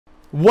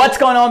What's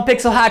going on,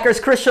 Pixel Hackers?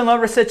 Christian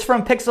Lovrecich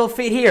from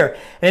PixlFeed here.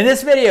 And in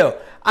this video,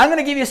 I'm going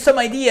to give you some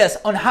ideas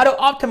on how to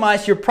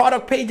optimize your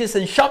product pages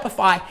in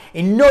Shopify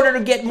in order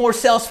to get more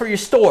sales for your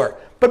store.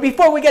 But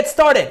before we get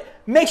started,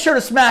 make sure to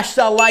smash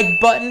that like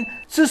button,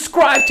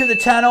 subscribe to the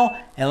channel,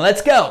 and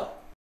let's go.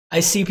 I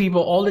see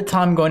people all the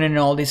time going in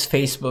all these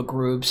Facebook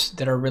groups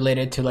that are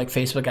related to like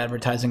Facebook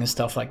advertising and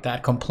stuff like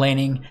that,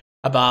 complaining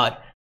about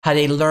how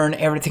they learn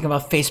everything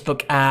about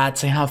Facebook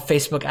ads and how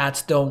Facebook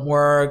ads don't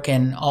work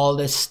and all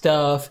this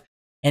stuff.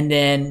 And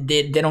then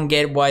they don't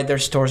get why their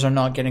stores are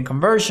not getting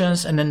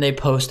conversions. And then they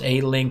post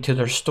a link to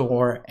their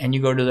store and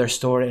you go to their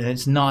store and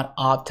it's not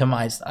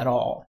optimized at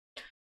all.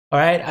 All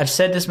right, I've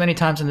said this many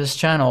times on this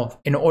channel.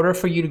 In order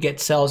for you to get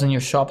sales in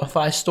your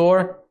Shopify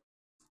store,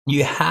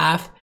 you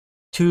have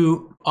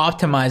to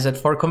optimize it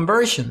for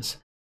conversions.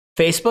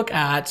 Facebook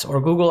ads or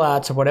Google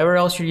ads or whatever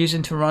else you're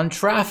using to run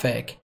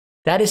traffic,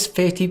 that is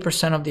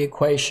 50% of the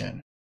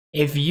equation.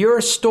 If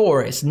your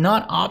store is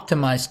not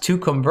optimized to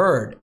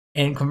convert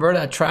and convert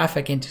that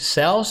traffic into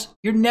sales,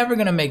 you're never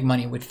gonna make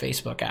money with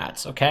Facebook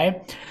ads,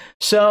 okay?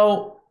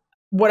 So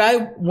what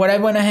I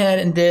went ahead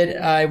and did,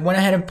 I went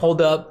ahead and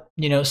pulled up,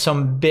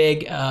 some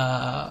big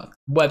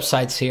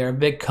websites here,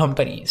 big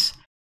companies.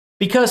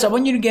 Because I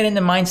want you to get in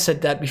the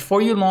mindset that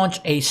before you launch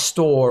a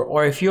store,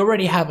 or if you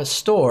already have a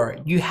store,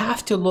 you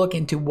have to look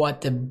into what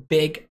the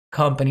big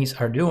companies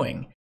are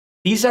doing.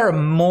 These are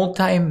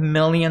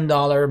multi-billion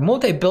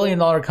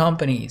dollar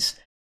companies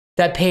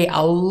that pay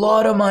a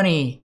lot of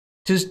money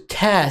to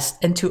test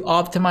and to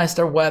optimize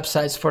their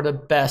websites for the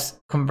best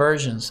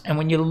conversions. And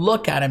when you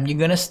look at them, you're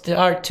going to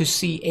start to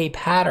see a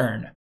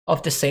pattern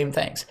of the same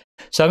things.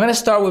 So I'm going to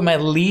start with my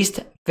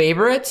least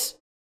favorites,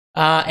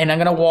 and I'm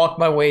going to walk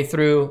my way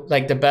through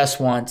like the best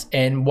ones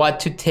and what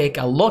to take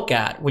a look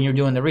at when you're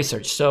doing the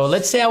research. So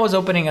let's say I was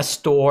opening a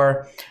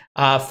store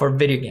for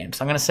video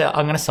games. I'm going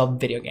to sell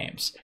video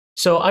games.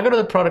 So I go to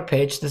the product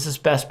page. This is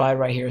Best Buy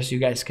right here, so you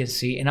guys can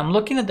see. And I'm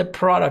looking at the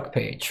product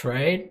page,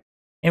 right?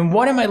 And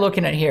what am I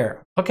looking at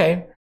here?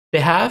 Okay, they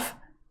have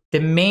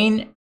the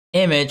main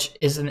image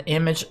is an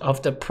image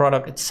of the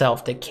product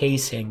itself, the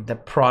casing, the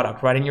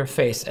product right in your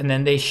face. And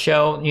then they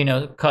show,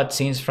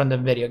 cutscenes from the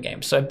video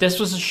game. So if this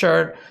was a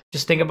shirt,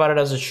 just think about it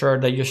as a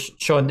shirt that you're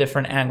showing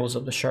different angles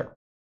of the shirt.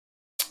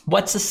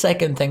 What's the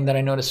second thing that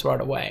I noticed right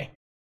away?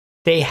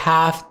 They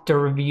have the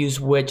reviews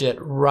widget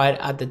right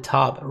at the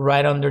top,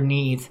 right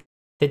underneath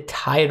the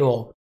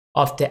title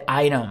of the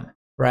item,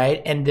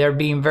 right? And they're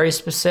being very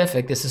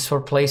specific. This is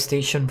for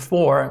PlayStation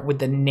 4 with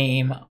the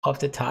name of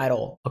the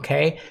title,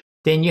 okay?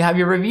 Then you have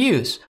your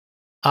reviews.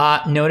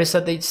 Notice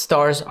that the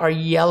stars are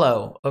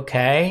yellow,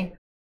 okay?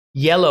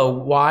 Yellow,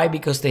 why?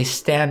 Because they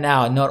stand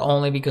out, not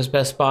only because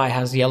Best Buy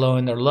has yellow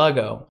in their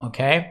logo,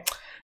 okay?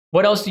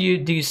 What else do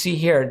you see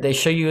here? They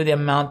show you the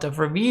amount of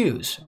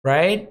reviews,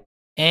 right?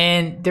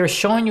 And they're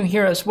showing you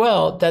here as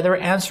well that they're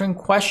answering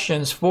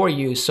questions for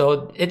you.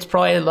 So it's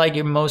probably like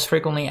your most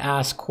frequently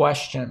asked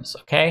questions,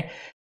 okay?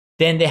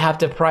 Then they have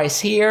the price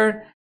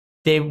here.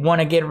 They want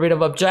to get rid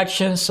of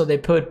objections, so they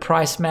put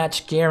price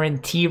match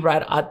guarantee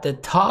right at the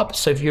top.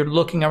 So if you're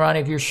looking around,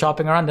 if you're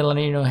shopping around, they're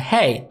letting you know,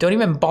 hey, don't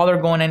even bother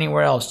going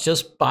anywhere else.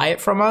 Just buy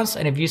it from us.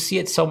 And if you see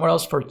it somewhere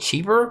else for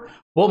cheaper,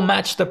 we'll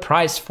match the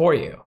price for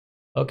you,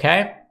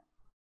 okay?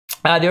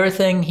 The other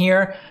thing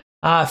here,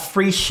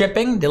 free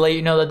shipping. They let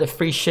you know that the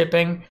free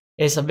shipping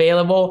is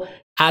available.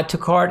 Add to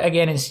cart,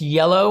 again, is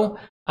yellow.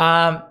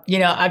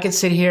 I could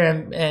sit here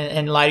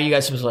and lie to you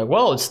guys. It was like,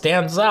 well, it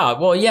stands out.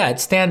 Well, yeah, it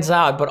stands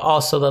out, but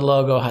also the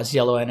logo has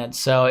yellow in it.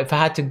 So if I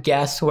had to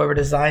guess whoever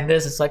designed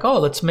this, it's like, oh,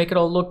 let's make it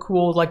all look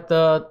cool like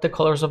the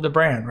colors of the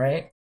brand,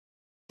 right?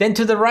 Then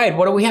to the right,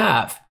 what do we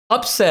have?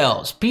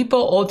 Upsells. People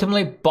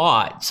ultimately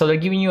bought. So they're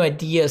giving you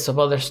ideas of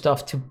other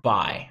stuff to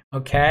buy,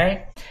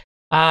 okay?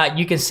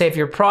 You can save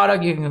your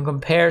product, you can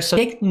compare. So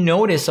take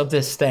notice of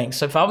this thing.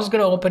 So if I was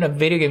going to open a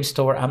video game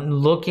store, I'm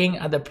looking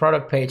at the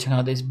product page and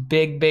how these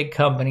big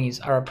companies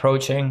are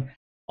approaching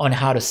on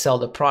how to sell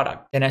the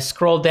product. Then I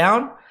scroll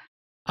down,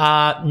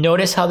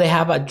 notice how they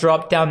have a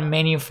drop down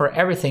menu for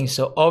everything.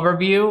 So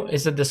overview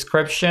is the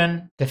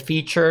description, the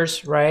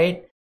features,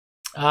 right?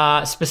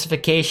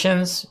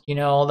 Specifications,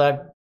 all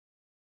that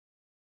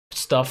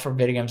stuff for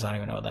video games. I don't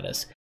even know what that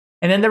is.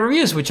 And then the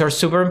reviews, which are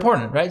super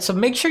important, right? So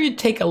make sure you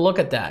take a look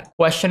at that.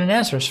 Question and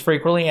answers,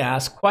 frequently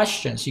asked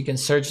questions. You can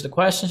search the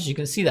questions, you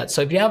can see that.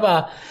 So if you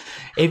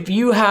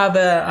have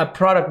a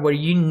product where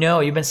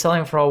you've been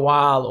selling for a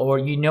while, or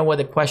you know what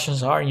the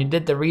questions are, and you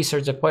did the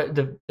research,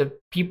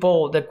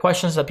 the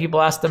questions that people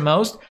ask the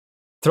most,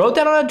 throw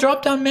that on a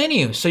drop-down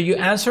menu. So you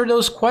answer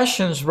those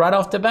questions right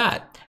off the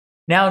bat.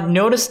 Now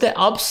notice the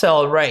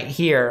upsell right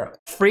here,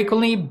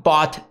 frequently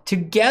bought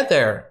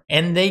together,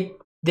 and they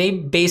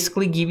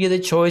basically give you the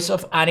choice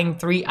of adding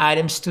 3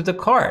 items to the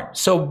cart.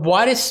 So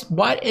what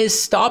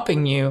is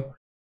stopping you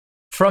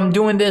from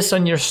doing this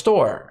on your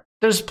store?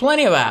 There's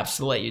plenty of apps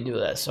to let you do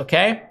this,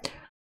 okay?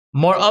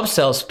 More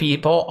upsells.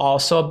 People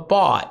also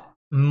bought.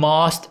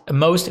 Most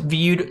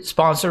viewed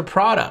sponsored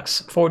products,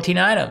 14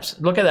 items.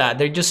 Look at that.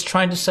 They're just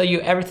trying to sell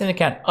you everything they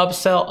can.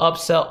 Upsell,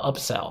 upsell,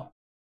 upsell,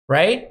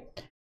 right?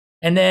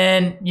 And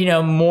then, you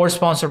know, more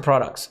sponsored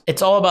products.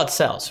 It's all about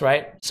sales,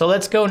 right? So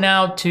let's go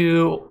now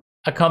to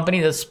a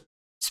company that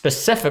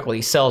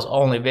specifically sells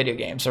only video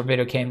games or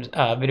video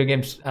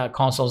games,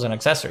 consoles and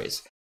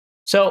accessories.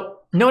 So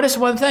notice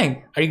one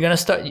thing. Are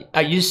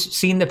you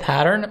seeing the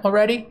pattern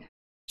already?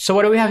 So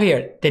what do we have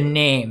here? The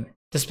name,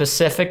 the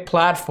specific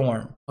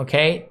platform,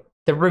 okay?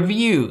 The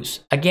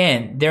reviews,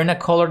 again, they're in a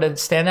color that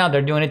stand out.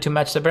 They're doing it to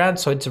match the brand,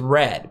 so it's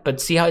red.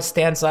 But see how it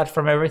stands out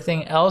from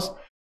everything else?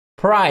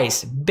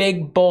 Price,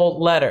 big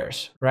bold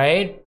letters,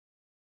 right?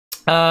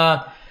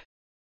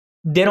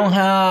 They don't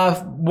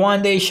have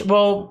 1 day,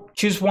 well,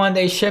 choose 1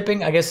 day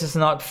shipping. I guess it's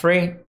not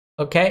free,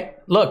 okay?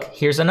 Look,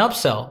 here's an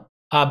upsell.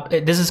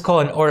 This is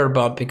called an order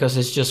bump because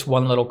it's just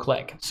one little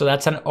click. So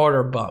that's an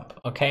order bump,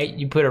 okay?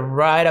 You put it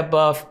right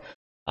above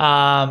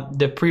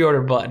the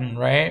pre-order button,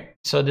 right?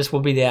 So this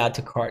will be the add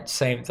to cart,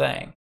 same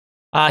thing.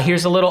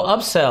 Here's a little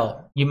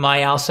upsell. You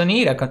might also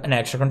need an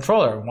extra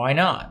controller. Why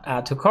not?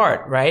 Add to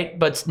cart, right?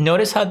 But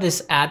notice how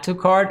this add to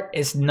cart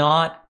is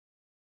not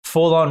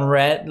full on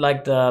red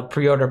like the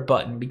pre-order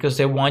button because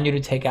they want you to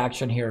take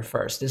action here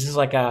first. This is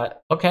like a,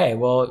 okay,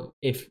 well,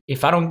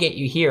 if I don't get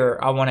you here,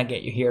 I want to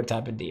get you here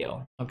type of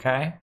deal,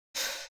 okay?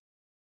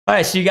 All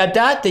right, so you got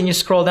that. Then you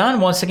scroll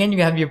down. Once again,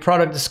 you have your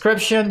product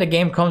description. The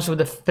game comes with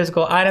the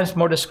physical items,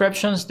 more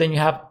descriptions. Then you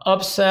have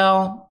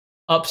upsell,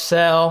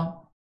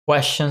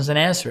 questions and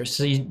answers.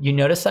 So you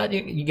notice that?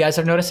 You guys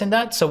are noticing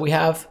that? So we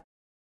have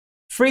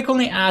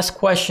frequently asked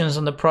questions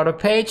on the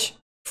product page,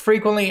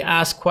 frequently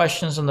asked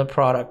questions on the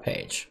product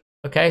page.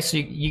 Okay, so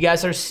you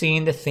guys are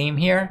seeing the theme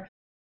here.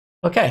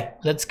 Okay,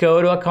 let's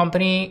go to a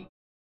company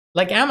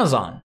like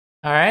Amazon.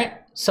 All right,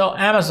 so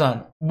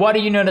Amazon, what do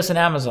you notice in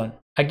Amazon?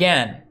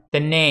 Again, the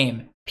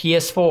name,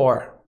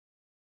 PS4,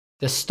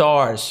 the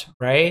stars,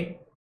 right?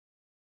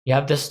 You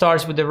have the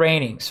stars with the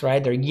ratings,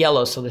 right? They're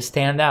yellow, so they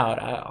stand out.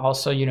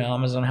 Also, you know,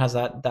 Amazon has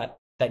that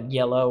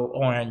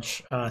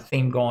yellow-orange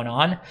theme going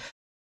on.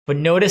 But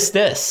notice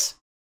this,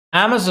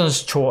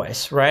 Amazon's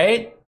choice,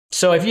 right?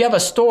 So if you have a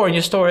store and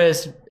your store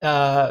is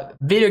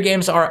video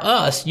games are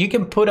us, you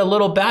can put a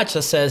little badge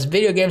that says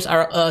video games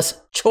are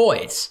us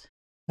choice.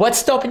 What's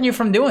stopping you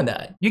from doing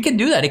that? You can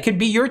do that. It could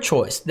be your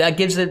choice. That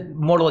gives it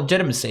more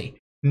legitimacy,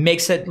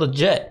 makes it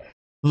legit.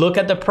 Look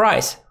at the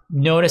price.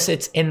 Notice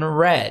it's in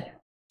red.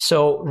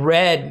 So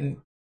red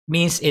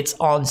means it's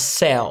on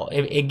sale.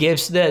 It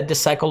gives the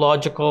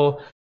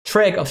psychological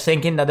trick of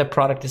thinking that the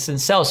product is in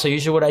sale. So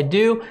usually what I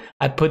do,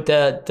 I put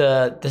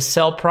the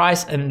sale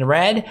price in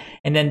red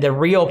and then the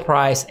real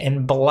price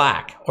in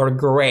black or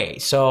gray.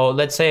 So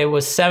let's say it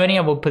was 70,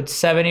 I will put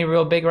 70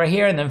 real big right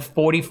here and then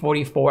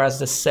 44 as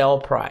the sale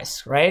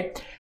price,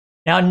 right?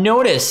 Now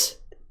notice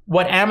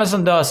what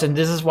Amazon does, and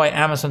this is why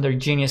Amazon, they're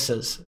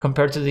geniuses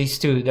compared to these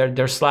two.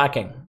 They're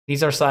slacking.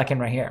 These are slacking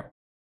right here.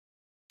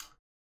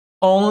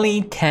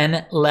 Only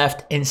 10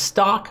 left in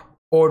stock,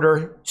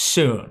 order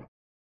soon.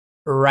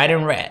 Right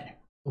in red.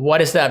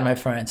 What is that, my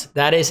friends?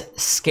 That is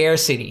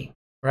scarcity,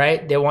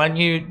 right? They want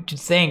you to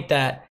think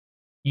that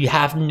you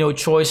have no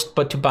choice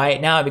but to buy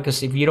it now,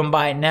 because if you don't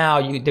buy it now,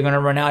 they're going to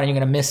run out and you're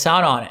going to miss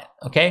out on it,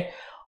 okay?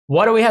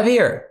 What do we have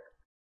here?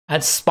 A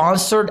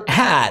sponsored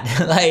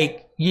ad.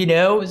 Like, you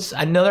know, it's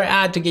another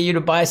ad to get you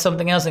to buy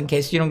something else in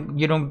case you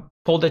don't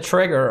pull the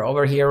trigger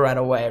over here right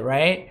away,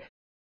 right?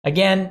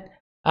 Again,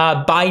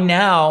 buy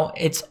now,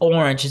 it's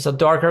orange. It's a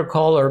darker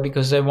color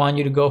because they want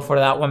you to go for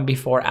that one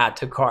before add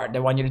to cart. They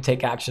want you to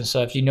take action.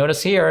 So if you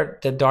notice here,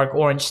 the dark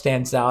orange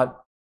stands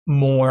out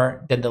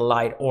more than the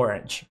light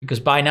orange because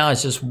buy now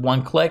is just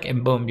one click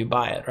and boom, you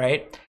buy it,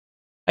 right?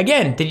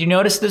 Again, did you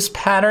notice this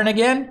pattern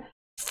again?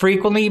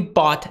 Frequently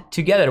bought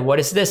together. What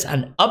is this?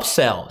 An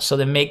upsell. So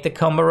they make the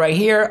combo right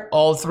here,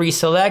 all three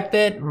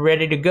selected,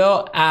 ready to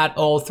go, add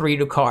all three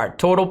to cart.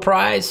 Total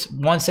price,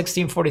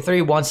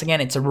 $116.43. Once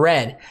again, it's a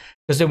red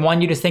because they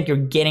want you to think you're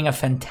getting a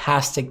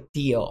fantastic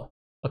deal.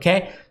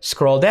 Okay,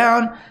 scroll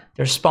down.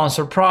 There's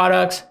sponsored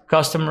products.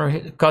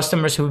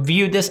 Customers who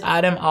view this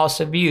item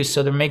also view.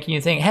 So they're making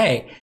you think,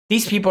 hey,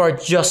 these people are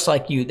just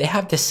like you. They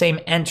have the same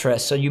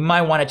interests. So you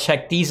might want to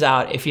check these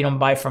out if you don't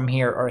buy from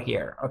here or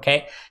here,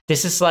 okay?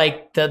 This is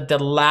like the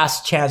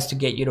last chance to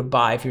get you to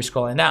buy if you're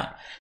scrolling down.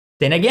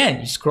 Then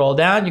again, you scroll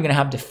down, you're going to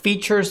have the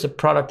features, the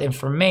product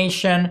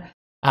information,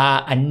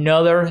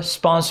 another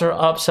sponsor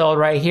upsell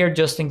right here,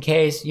 just in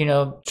case, you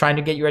know, trying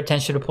to get your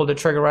attention to pull the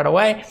trigger right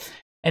away.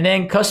 And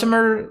then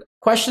customer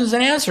questions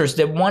and answers.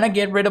 They want to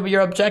get rid of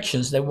your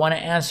objections. They want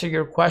to answer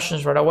your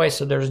questions right away.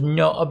 So there's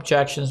no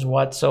objections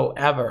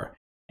whatsoever.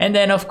 And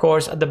then, of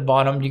course, at the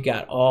bottom, you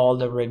got all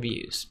the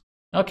reviews.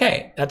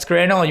 Okay, that's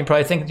great and all. You're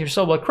probably thinking to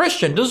yourself, well,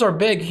 Christian, those are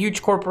big,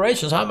 huge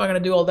corporations. How am I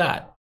going to do all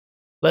that?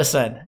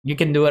 Listen, you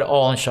can do it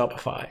all on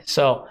Shopify.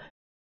 So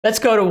let's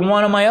go to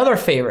one of my other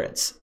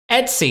favorites,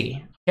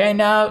 Etsy. Okay,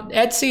 now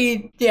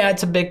Etsy, yeah,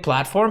 it's a big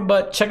platform,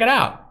 but check it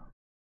out.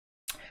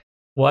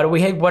 What do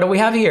we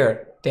have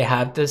here? They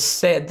have the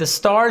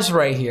stars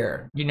right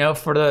here, you know,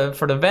 for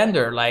the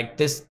vendor. Like,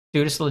 this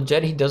dude is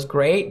legit. He does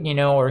great, you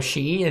know, or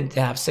she, and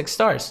they have 6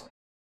 stars.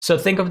 So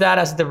think of that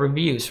as the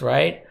reviews,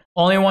 right?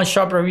 Only one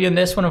shop review in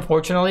this one,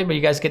 unfortunately, but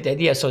you guys get the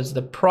idea. So it's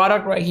the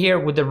product right here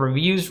with the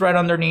reviews right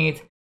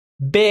underneath.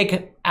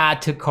 Big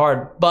add to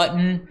cart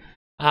button.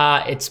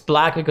 It's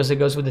black because it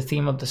goes with the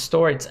theme of the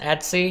store. It's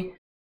Etsy.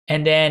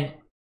 And then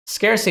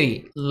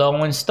scarcity,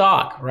 low in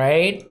stock,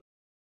 right?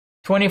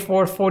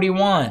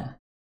 24.41.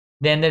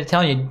 Then they're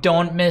telling you,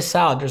 don't miss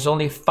out. There's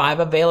only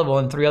 5 available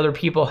and 3 other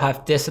people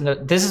have this.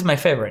 This is my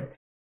favorite.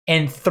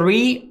 And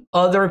 3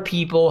 other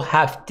people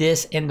have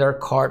this in their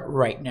cart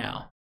right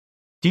now.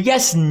 Do you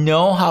guys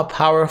know how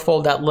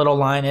powerful that little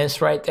line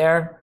is right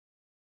there?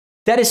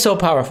 That is so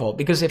powerful,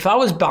 because if I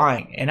was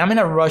buying and I'm in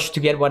a rush to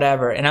get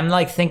whatever and I'm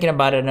like thinking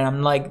about it and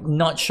I'm like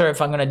not sure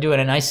if I'm going to do it,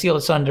 and I see all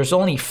of a sudden there's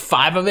only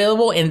 5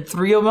 available and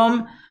 3 of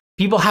them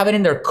people have it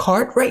in their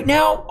cart right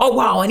now. Oh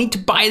wow, I need to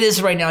buy this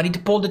right now. I need to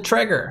pull the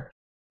trigger,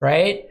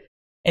 right?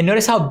 And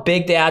notice how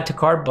big the add to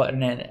cart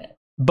button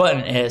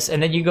is.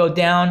 And then you go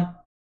down,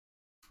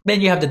 then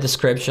you have the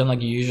description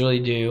like you usually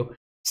do.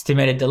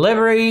 Estimated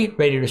delivery,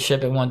 ready to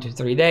ship in 1 to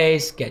 3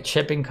 days, get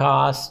shipping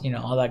costs, you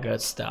know, all that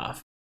good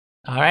stuff.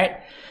 All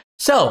right.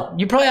 So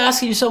you're probably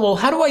asking yourself, well,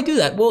 how do I do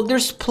that? Well,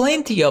 there's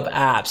plenty of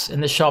apps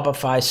in the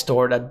Shopify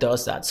store that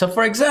does that. So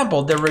for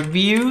example, the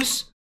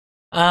reviews,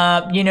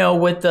 you know,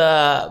 with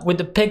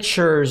the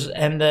pictures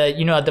and the,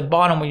 you know, at the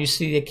bottom when you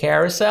see the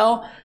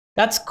carousel,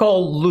 that's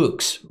called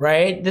looks,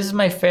 right? This is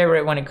my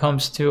favorite when it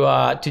comes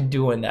to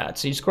doing that.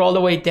 So you scroll all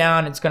the way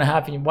down, it's gonna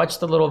happen. You watch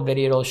the little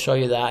video, it'll show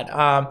you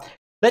that.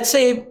 Let's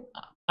say,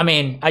 I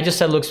mean, I just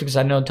said looks because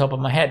I know on top of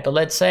my head, but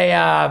let's say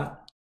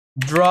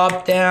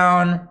drop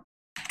down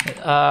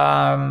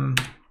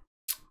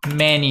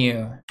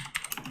menu,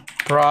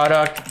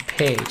 product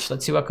page.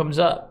 Let's see what comes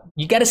up.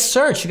 You got to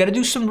search, you got to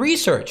do some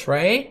research,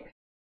 right?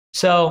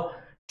 So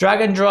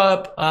drag and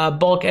drop,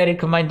 bulk edit,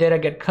 combine data,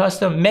 get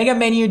custom, mega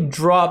menu,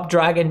 drop,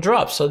 drag and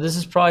drop. So this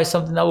is probably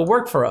something that will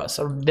work for us,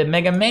 or the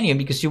mega menu,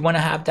 because you want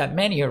to have that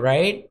menu,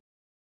 right?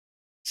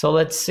 So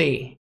let's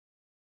see.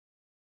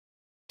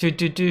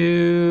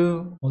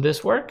 Will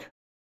this work?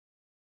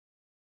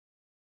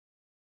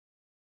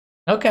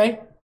 Okay,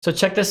 so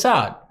check this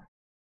out.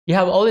 You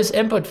have all these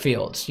input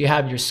fields. You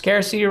have your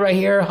scarcity right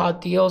here,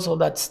 hot deals, all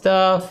that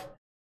stuff.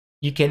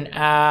 You can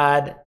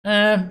add,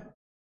 I don't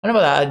know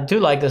about that. I do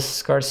like this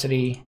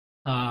scarcity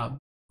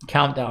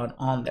countdown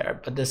on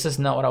there, but this is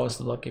not what I was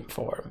looking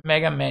for.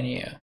 Mega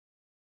menu.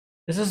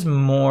 This is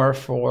more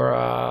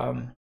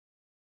for,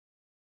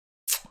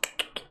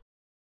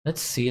 let's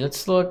see,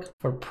 let's look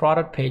for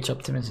product page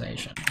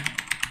optimization.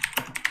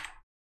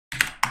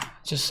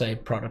 Just say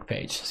product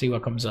page, see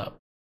what comes up.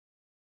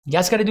 You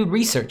guys gotta do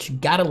research, you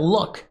gotta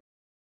look.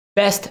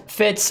 Best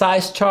fit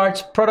size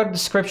charts, product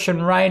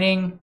description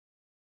writing,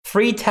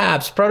 free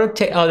tabs,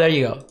 oh, there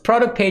you go.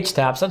 Product page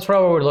tabs, that's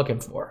what we're looking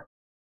for.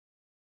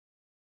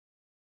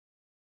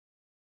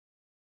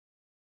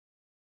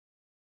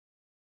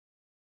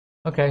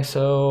 Okay,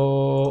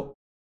 so,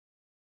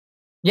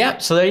 yeah,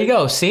 so there you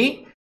go,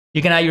 see?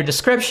 You can add your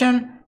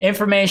description,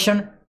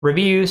 information,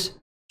 reviews,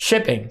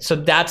 shipping. So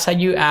that's how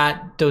you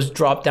add those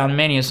drop-down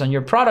menus on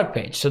your product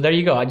page. So there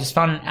you go. I just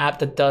found an app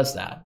that does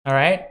that. All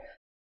right.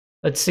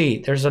 Let's see.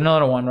 There's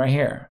another one right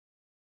here.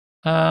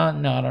 No, I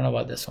don't know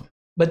about this one.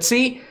 But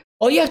see,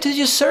 all you have to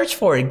just search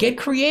for it. Get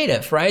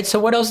creative, right? So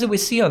what else did we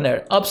see on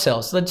there?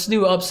 Upsells. Let's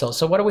do upsells.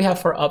 So what do we have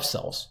for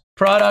upsells?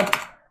 Product,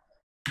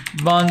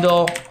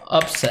 bundle,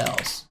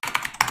 upsells.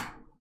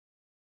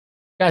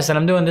 Guys, and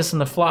I'm doing this on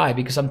the fly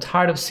because I'm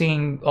tired of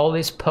seeing all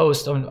these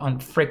posts on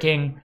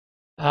freaking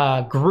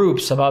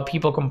groups about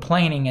people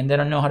complaining and they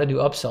don't know how to do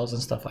upsells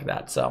and stuff like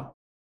that. So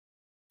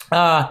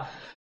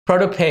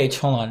product page,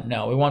 hold on.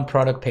 No, we want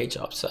product page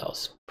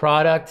upsells.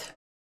 Product.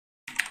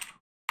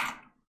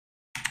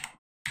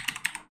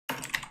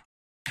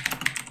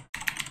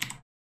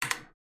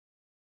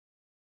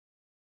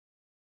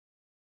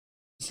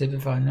 See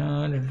if I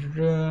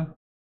know.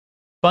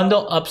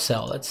 Bundle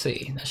upsell. Let's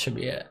see. That should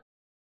be it.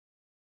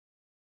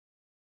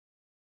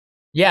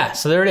 Yeah,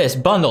 so there it is.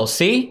 Bundle.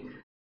 See?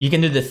 You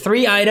can do the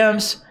 3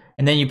 items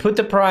and then you put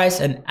the price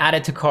and add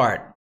it to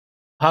cart.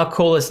 How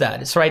cool is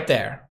that? It's right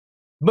there.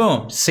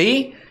 Boom.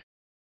 See?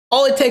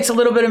 All it takes a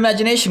little bit of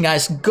imagination,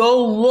 guys.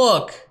 Go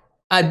look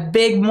at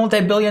big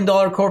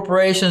multi-billion-dollar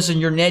corporations in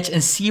your niche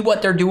and see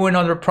what they're doing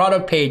on their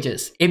product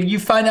pages. If you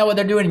find out what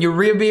they're doing, you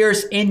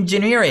reverse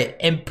engineer it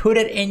and put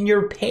it in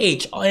your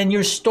page, in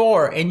your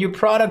store, in your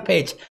product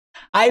page.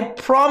 I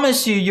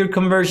promise you your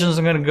conversions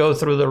are going to go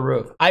through the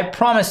roof. I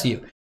promise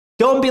you.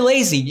 Don't be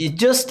lazy. It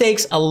just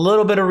takes a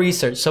little bit of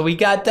research. So we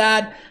got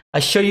that. I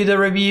show you the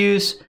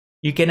reviews.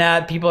 You can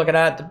add, people can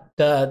add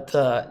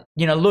the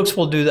you know, looks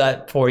will do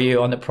that for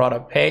you on the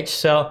product page.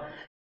 So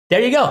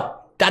there you go.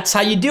 That's how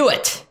you do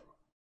it.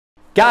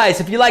 Guys,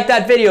 if you like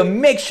that video,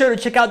 make sure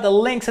to check out the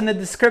links in the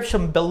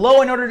description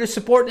below in order to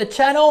support the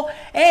channel.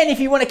 And if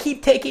you want to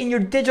keep taking your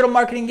digital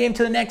marketing game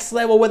to the next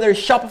level, whether it's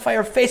Shopify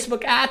or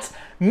Facebook ads,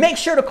 make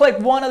sure to click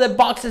one of the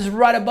boxes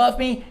right above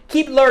me.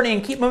 Keep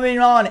learning, keep moving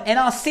on, and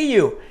I'll see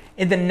you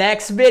in the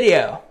next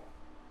video.